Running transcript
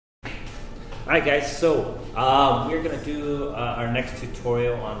Alright guys, so we're going to do our next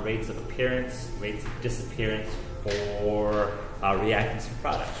tutorial on rates of appearance, rates of disappearance for reactants and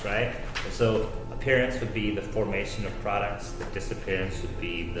products, right? And so appearance would be the formation of products, the disappearance would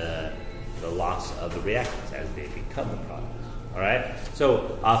be the loss of the reactants as they become the products. Alright,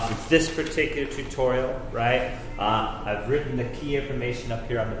 so for this particular tutorial, right, I've written the key information up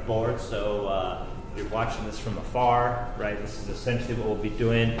here on the board, so if you're watching this from afar, right, this is essentially what we'll be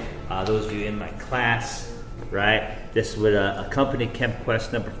doing. Those of you in my class, right, this would accompany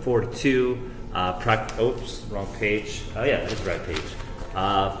ChemQuest number 42. Oops, wrong page. Oh yeah, that's the right page.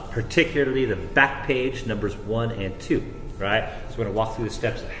 Particularly the back page, numbers 1 and 2, right? So we're going to walk through the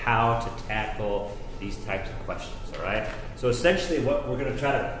steps of how to tackle these types of questions, all right? So essentially what we're going to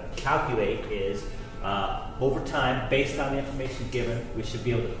try to calculate is over time, based on the information given, we should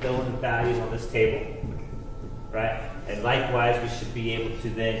be able to fill in the values on this table, right? And likewise, we should be able to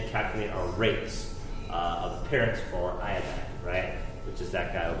then calculate our rates of appearance for iodine, right? Which is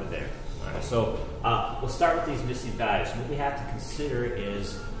that guy over there. All right, so we'll start with these missing values. What we have to consider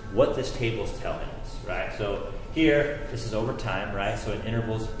is what this table is telling us, right? So here, this is over time, right? So in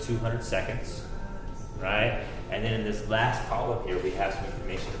intervals of 200 seconds, right? And then in this last column here, we have some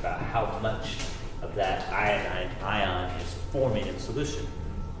information about how much of that ion is forming in solution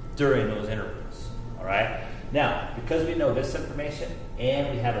during those intervals, all right? Now, because we know this information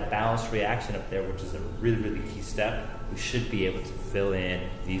and we have a balanced reaction up there, which is a really, really key step, we should be able to fill in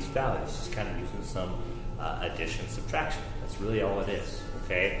these values, just kind of using some addition, subtraction. That's really all it is,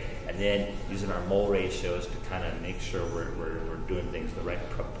 okay? And then using our mole ratios to kind of make sure we're doing things in the right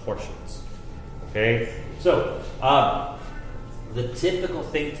proportions, okay? So, the typical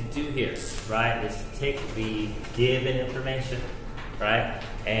thing to do here, right, is to take the given information, right,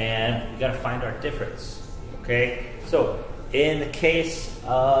 and we got to find our difference, okay? So in the case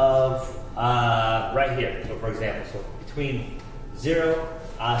of right here, so for example, so between 0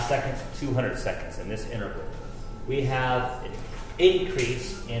 seconds to 200 seconds in this interval, we have an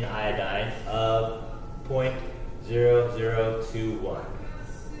increase in iodine of 0.0021,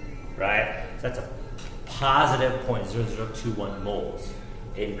 right? So that's a positive 0.0021 moles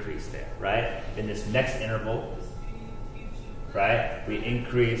increase there, right? In this next interval, right, we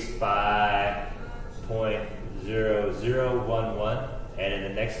increase by 0.0011, and in the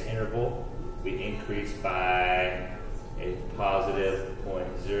next interval, we increase by a positive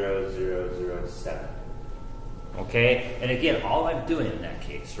 0.0007. Okay, and again, all I'm doing in that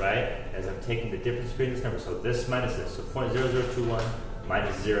case, right, is I'm taking the difference between this number. So this minus this, so 0.0021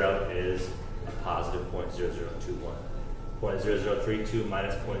 minus 0 is a positive 0.0021. 0.0032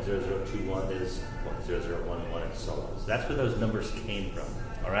 minus 0.0021 is 0.0011, and so on. So that's where those numbers came from.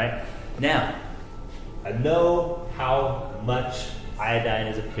 All right. Now, I know how much iodine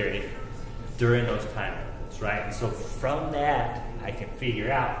is appearing during those time intervals, right? And so from that, I can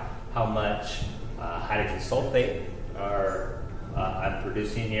figure out how much hydrogen sulfate I'm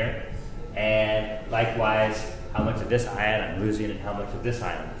producing here, and likewise, how much of this ion I'm losing and how much of this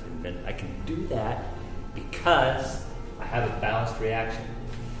ion I'm losing. And I can do that because I have a balanced reaction,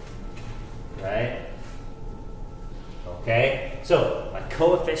 right? Okay, so my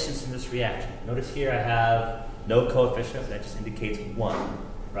coefficients in this reaction. Notice here I have no coefficient, that just indicates 1,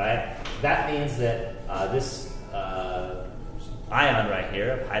 right? That means that this ion right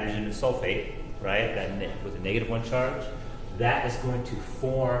here of hydrogen and sulfate, right, that with a -1 charge, that is going to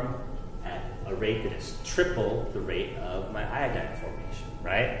form at a rate that is triple the rate of my iodine formation,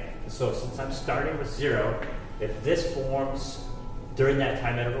 right? So since I'm starting with 0, if this forms during that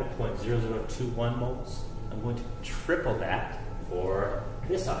time interval 0.0021 moles, I'm going to triple that for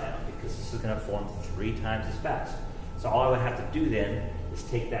this ion because this is going to form 3 times as fast. So all I would have to do then is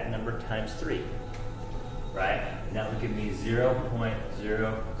take that number times 3, right? And that would give me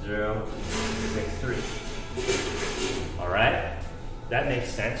 0.0063. All right? That makes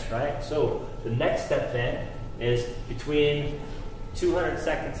sense, right? So the next step then is between 200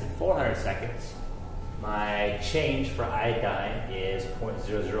 seconds and 400 seconds, my change for iodine is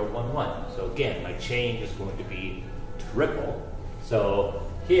 0.0011. So again, my change is going to be triple. So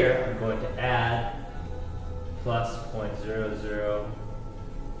here I'm going to add plus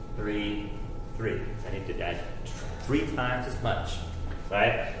 0.0033. I need to add 3 times as much,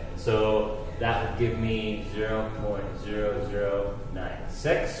 right? So that would give me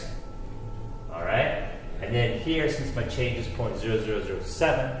 0.0096. All right? And then here, since my change is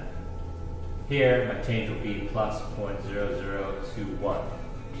 0.0007, here my change will be plus 0.0021.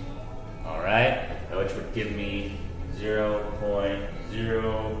 All right? Which would give me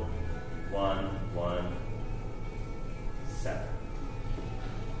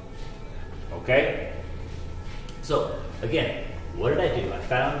 0.0117. Okay? So, again, what did I do? I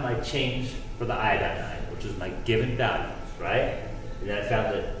found my change for the iodine ion, which is my given values, right? And then I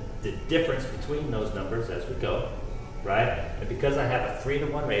found the difference between those numbers as we go, right? And because I have a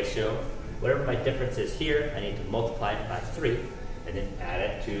 3-to-1 ratio, whatever my difference is here, I need to multiply it by 3 and then add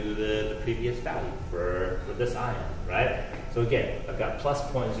it to the previous value for this ion, right? So again, I've got plus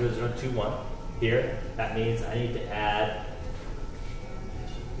 0.0021 here. That means I need to add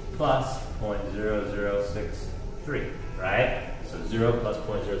plus 0.0063, right? So 0 plus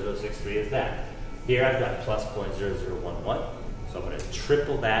 0.0063 is that. Here I've got plus 0.0011, so I'm going to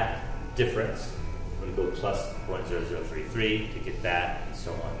triple that difference. I'm going to go plus 0.0033 to get that, and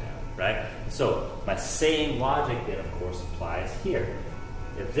so on down, right? So my same logic then, of course, applies here.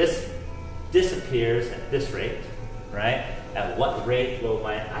 If this disappears at this rate, right, at what rate will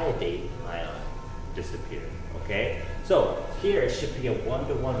my iodate ion disappear? Okay, so here it should be a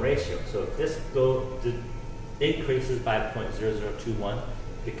 1-to-1 ratio. So if this increases by 0.0021,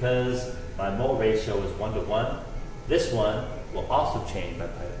 because my mole ratio is 1-to-1, this one will also change by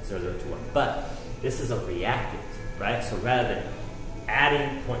 0.0021. But this is a reactant, right? So rather than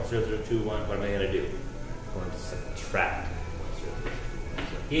adding 0.0021, what am I going to do? I'm going to subtract 0.0021. So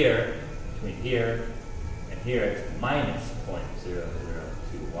here, between here and here, it's minus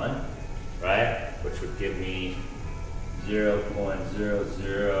 0.0021, right? Which would give me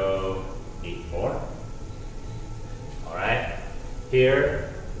 0.0084. All right.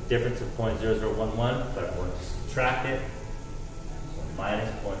 Here, difference of 0.0011, but I'm going to subtract it. So minus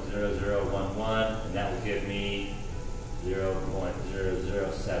 0.0011, and that will give me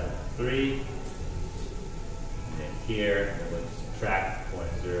 0.0073. And then here, I'm going to subtract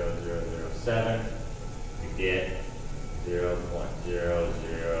 0.0007 to get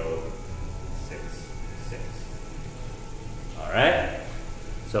 0.0066. All right.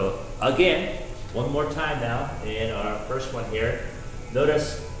 So again, one more time now in our first one here.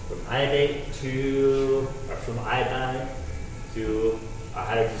 Notice from iodate to, or from iodine to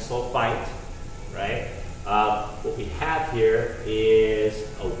hydrogen sulfite, right? What we have here is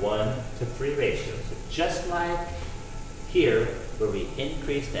a 1-to-3 ratio. So just like here, where we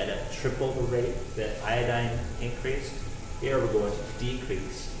increased at a triple the rate that iodine increased, here we're going to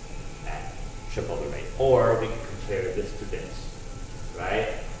decrease at triple the rate. Or we can compare this to this, right?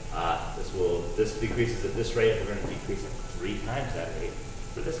 This decreases at this rate, we're going to decrease at 3 times that rate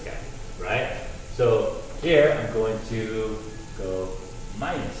for this guy, right? So here I'm going to go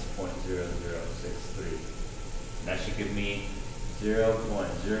minus 0.0063. And that should give me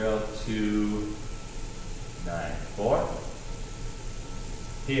 0.0294.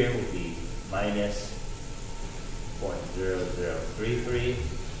 Here will be minus 0.0033,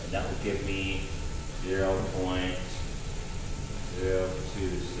 and that will give me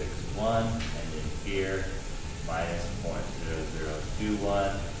 0.0261, and then here minus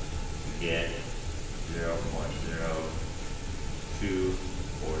 0.0021 to get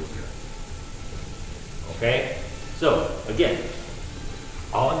 0.0240. Okay? So again,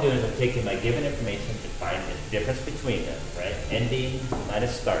 all I'm doing is I'm taking my given information and finding the difference between them, right? Ending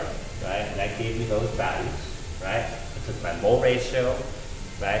minus starting, right? And that gave me those values, right? I took my mole ratio,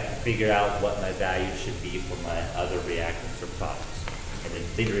 right, to figure out what my value should be for my other reactants or products. And then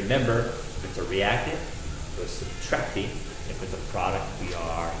thing to remember, if it's a reactant, we're subtracting. If it's a product, we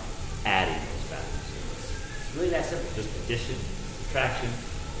are adding those values. It's really that simple, just addition, subtraction.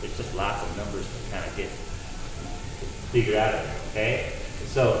 There's just lots of numbers to kind of get figure out of it, okay? And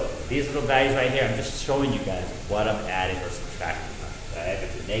so these little values right here, I'm just showing you guys what I'm adding or subtracting. Right? If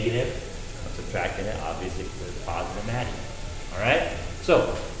it's a negative, I'm subtracting it. Obviously, if it's positive, I'm adding it. All right?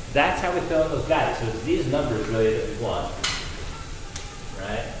 So that's how we fill in those values. So it's these numbers really that we want.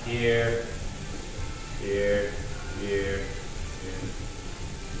 Right? Here, here, here, here.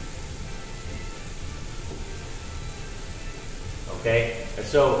 Okay? And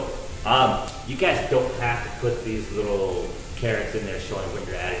so you guys don't have to put these little carrots in there showing what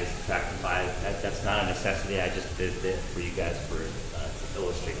you're adding and subtracting by. That's not a necessity. I just did it for you guys to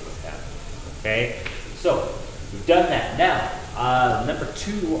illustrate what's happening. Okay? So we've done that. Now, number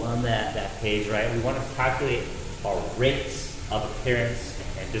 2 on that page, right? We want to calculate our rates of appearance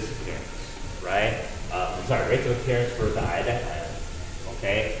and disappearance, right? Rates of appearance for the iodine ion.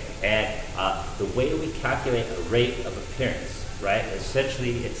 Okay? And the way we calculate a rate of appearance, right?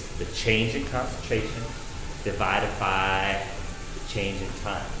 Essentially, it's the change in concentration divided by the change in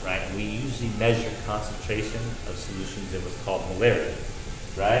time, right? And we usually measure concentration of solutions in what's called molarity,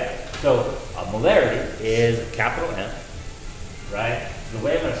 right? So molarity is a capital M, right? And the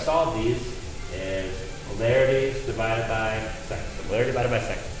way I'm going to solve these is molarity divided by seconds. So molarity divided by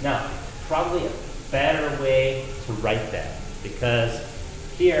seconds. Now, probably a better way to write that, because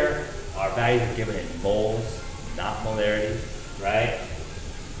here our values are given in moles, not molarity, right?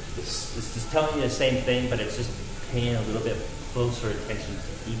 This is telling you the same thing, but it's just paying a little bit closer attention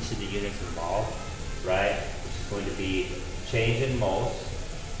to each of the units involved, right? Which is going to be change in moles,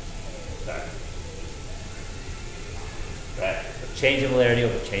 sorry, right? Change in molarity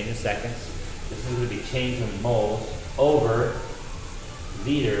over change in seconds. This is going to be change in moles over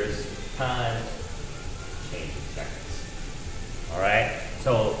liters times change in seconds. All right?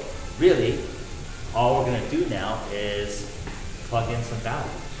 So really, all we're going to do now is plug in some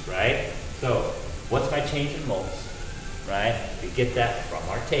values, right? So what's my change in moles, right? We get that from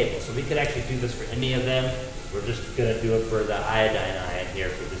our table. So we could actually do this for any of them. We're just going to do it for the iodine ion here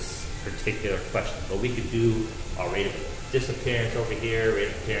for this particular question. But we could do our rate of disappearance over here, rate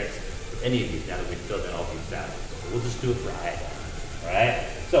of appearance for any of these now that we've filled in all these values. So we'll just do it for iodine. All right?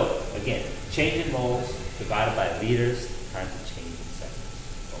 So again, change in moles divided by liters times the change in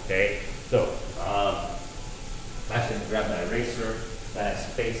seconds. Okay? So I'm actually going to grab my eraser, that has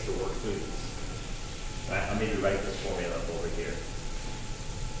space to work through these. Right? I'm going to write this formula up over here.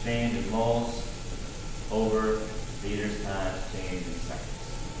 Change in moles over liters times change in seconds.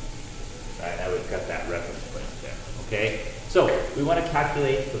 Right? Now we've got that reference point there. Okay? So we want to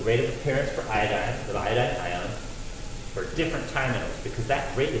calculate the rate of appearance for iodine, the iodine ion, for different time intervals, because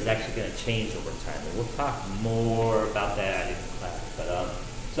that rate is actually going to change over time. And we'll talk more about that in class. But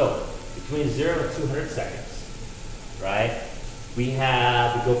so between 0 and 200 seconds, right? We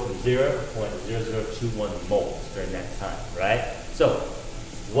go from 0 to 0.0021 moles during that time, right? So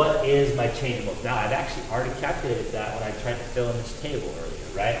what is my change in moles? Now I've actually already calculated that when I tried to fill in this table earlier,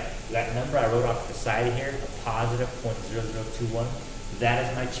 right? That number I wrote off to the side here, a positive 0.0021, that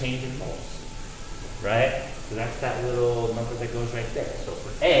is my change in moles, right? So that's that little number that goes right there. So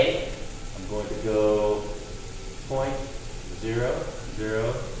for A, I'm going to go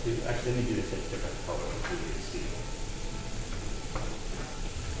 0.002. Actually, let me do this in a different color. It's easier to see.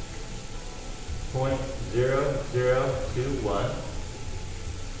 0.0021,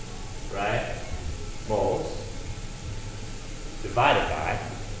 right? Moles divided by,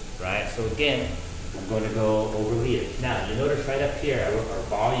 right? So again, I'm going to go over liters. Now, you notice right up here, I wrote our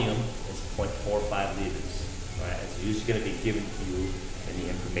volume is 0.45 liters. Right, it's usually going to be given to you in the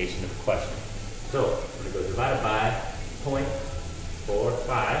information of the question. So I'm going to go divided by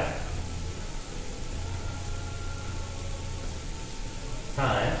 0.45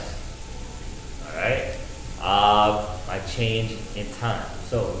 times, all right, my change in time.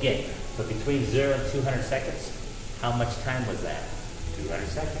 So again, so between 0 and 200 seconds, how much time was that? 200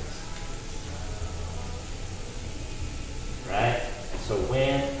 seconds, right? So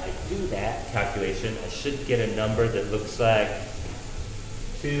when I do that calculation, I should get a number that looks like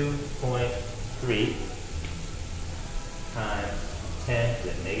 2.3 times 10 to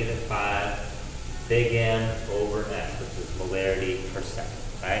the negative 5 big M over S, which is molarity per second,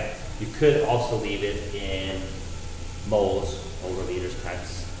 right? You could also leave it in moles over liters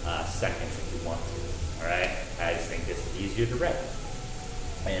times seconds if you want to, all right? I just think this is easier to write,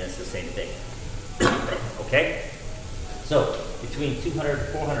 and it's the same thing, okay? So between 200 and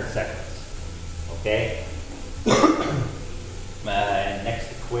 400 seconds, okay? My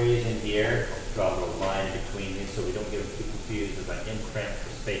next equation here, I'll draw a little line between these so we don't get too confused with my imprint for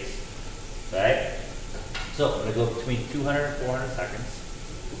space, right? So I'm going to go between 200 and 400 seconds,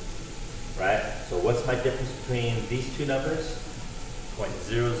 right? So what's my difference between these two numbers?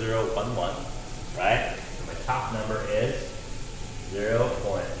 0.0011, right? So my top number is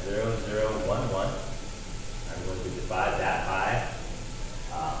 0.0011. I'm going to divide that by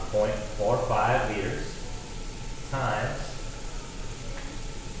 0.45 liters times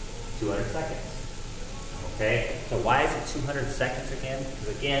 200 seconds. Okay, so why is it 200 seconds again? Because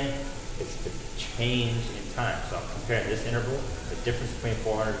again, it's the change in time. So I'm comparing this interval. The difference between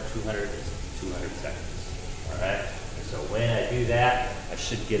 400 and 200 is 200 seconds. All right, and so when I do that, I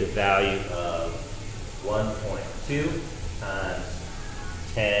should get a value of 1.2 times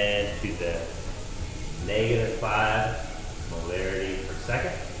 10 to the negative 5 molarity per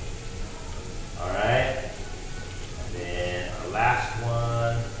second. All right. And then our last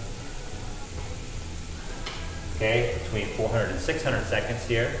one. Okay, between 400 and 600 seconds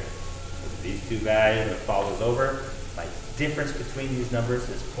here. These two values, and it follows over. My difference between these numbers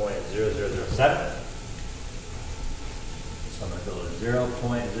is 0.0007. So I'm going to go to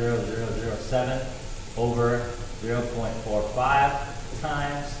 0.0007 over 0.45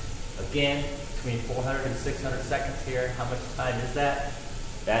 times, again, between 400 and 600 seconds here. How much time is that?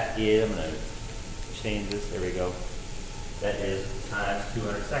 That is, I'm going to change this, there we go. that is times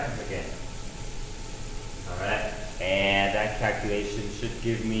 200 seconds again. All right, and that calculation should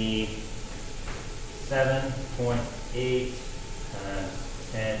give me 7.8 times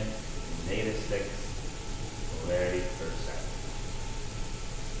 10 to the -6 molarity per second.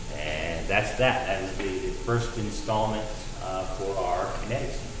 And that's that. That is the first installment for our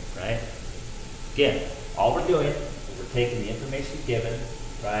kinetics, right? Again, all we're doing is we're taking the information given,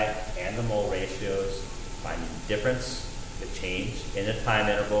 right, and the mole ratios, finding the difference, the change in the time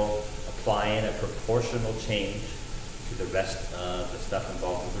interval, applying a proportional change to the rest of the stuff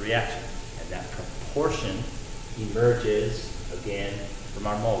involved with the reaction. And that proportion emerges, again, from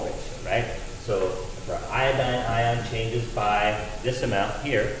our mole ratio, right? So if our iodine ion changes by this amount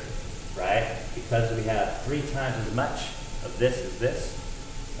here, right, because we have 3 times as much of this as this,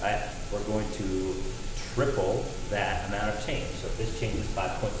 right, we're going to triple that amount of change. So if this changes by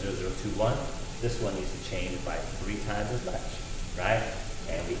 0.0021, this one needs to change by 3 times as much, right?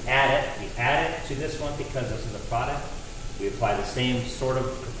 And we add it to this one because this is a product. We apply the same sort of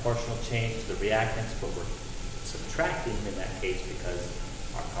proportional change to the reactants, but we're subtracting in that case because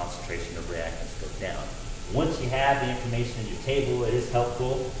our concentration of reactants goes down. Once you have the information in your table, it is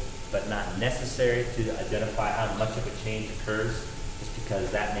helpful, but not necessary to identify how much of a change occurs, just because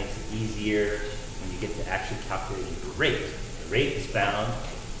that makes it easier when you get to actually calculating the rate. The rate is found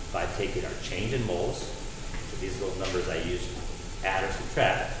by taking our change in moles, so these little numbers I use to add or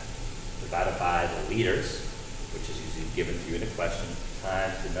subtract, divided by the liters, which is usually given to you in a question,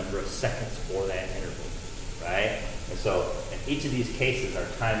 times the number of seconds for that interval, right? And so in each of these cases, our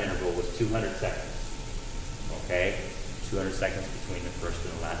time interval was 200 seconds, okay? 200 seconds between the first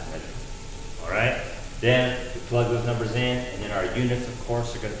and the last measurement, all right? Then we plug those numbers in, and then our units, of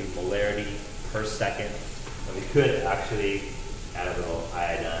course, are going to be molarity per second. And we could actually add a little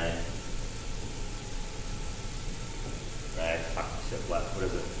iodine, right? So what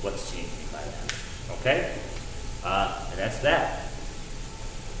is it? What's changing by that? Okay? And that's that.